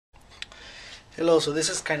Hello, so this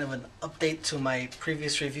is kind of an update to my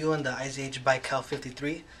previous review on the IZH Baikal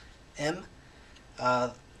 53M.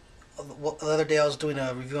 The other day I was doing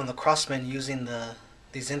a review on the Crosman using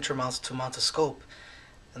these intermounts to mount a scope,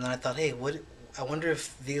 and then I thought, hey, I wonder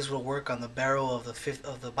if these will work on the barrel of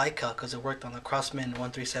the Baikal, because it worked on the Crosman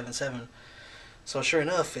 1377. So sure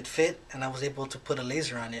enough, it fit, and I was able to put a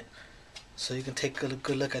laser on it. So you can take a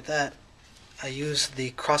good look at that. I used the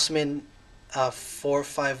Crosman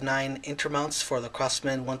 459 intermounts for the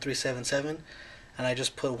Crosman 1377, and I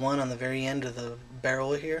just put one on the very end of the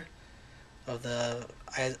barrel here of the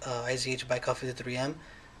IZH Baikal 53M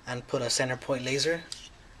and put a center point laser,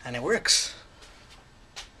 and it works.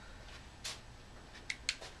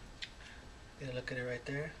 You look at it right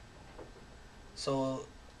there. So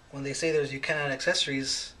when they say you can't add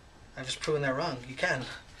accessories, I've just proven that wrong. You can.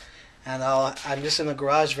 And I'm just in the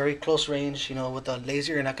garage, very close range. You know, with the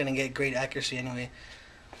laser, you're not gonna get great accuracy anyway.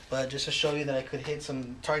 But just to show you that I could hit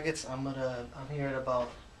some targets, I'm here at about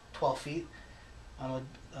 12 feet. I'm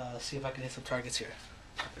gonna see if I can hit some targets here.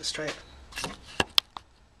 Let's try it.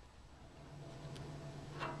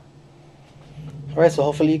 Alright, so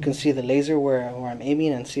hopefully you can see the laser where I'm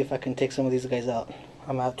aiming, and see if I can take some of these guys out.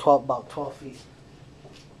 I'm at about 12 feet.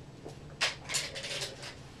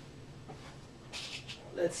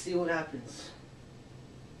 Let's see what happens.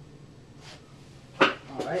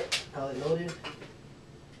 Alright, pellet loaded.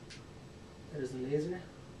 There's the laser.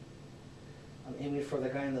 I'm aiming for the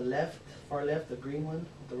guy on the left, far left, the green one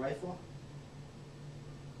with the rifle.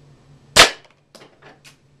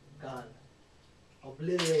 Gone.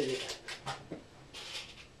 Obliterated.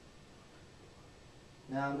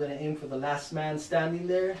 Now I'm going to aim for the last man standing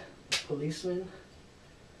there, the policeman.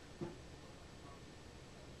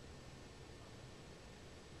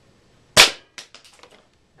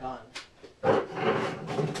 Gone.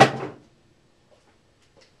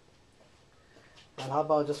 And how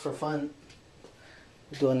about, just for fun,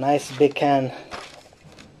 do a nice big can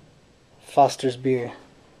Foster's beer.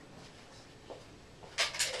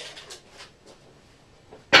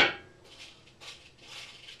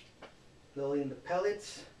 Loading the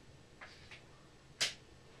pellets.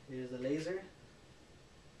 Here's the laser.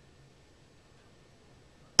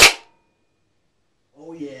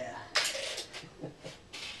 Oh yeah.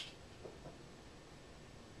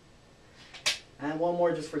 And one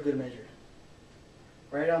more just for good measure.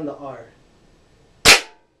 Right on the R.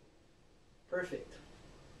 Perfect.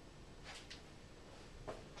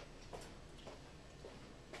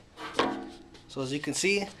 So as you can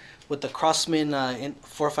see, with the Crosman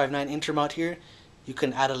 459 intermount here, you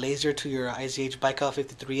can add a laser to your IZH Baikal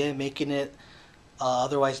 53M, making it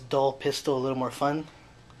otherwise dull pistol a little more fun.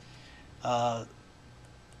 Hey,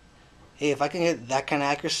 if I can get that kind of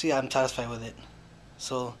accuracy, I'm satisfied with it.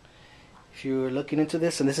 So if you're looking into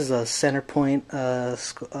this, and this is a center point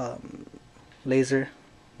laser,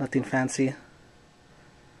 nothing fancy.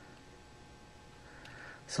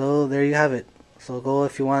 So there you have it. So go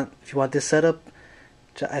if you want this setup.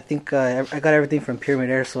 I think I got everything from Pyramid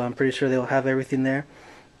Air, so I'm pretty sure they'll have everything there.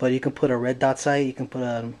 But you can put a red dot sight, you can put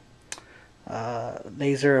a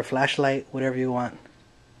laser, a flashlight, whatever you want.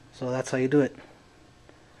 So that's how you do it.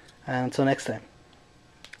 And until next time.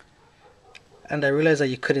 And I realized that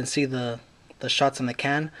you couldn't see the shots in the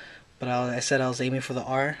can, but I said I was aiming for the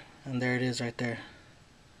R, and there it is right there.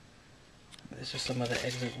 These are some of the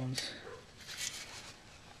exit ones.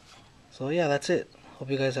 So yeah, that's it.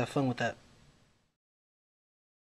 Hope you guys have fun with that.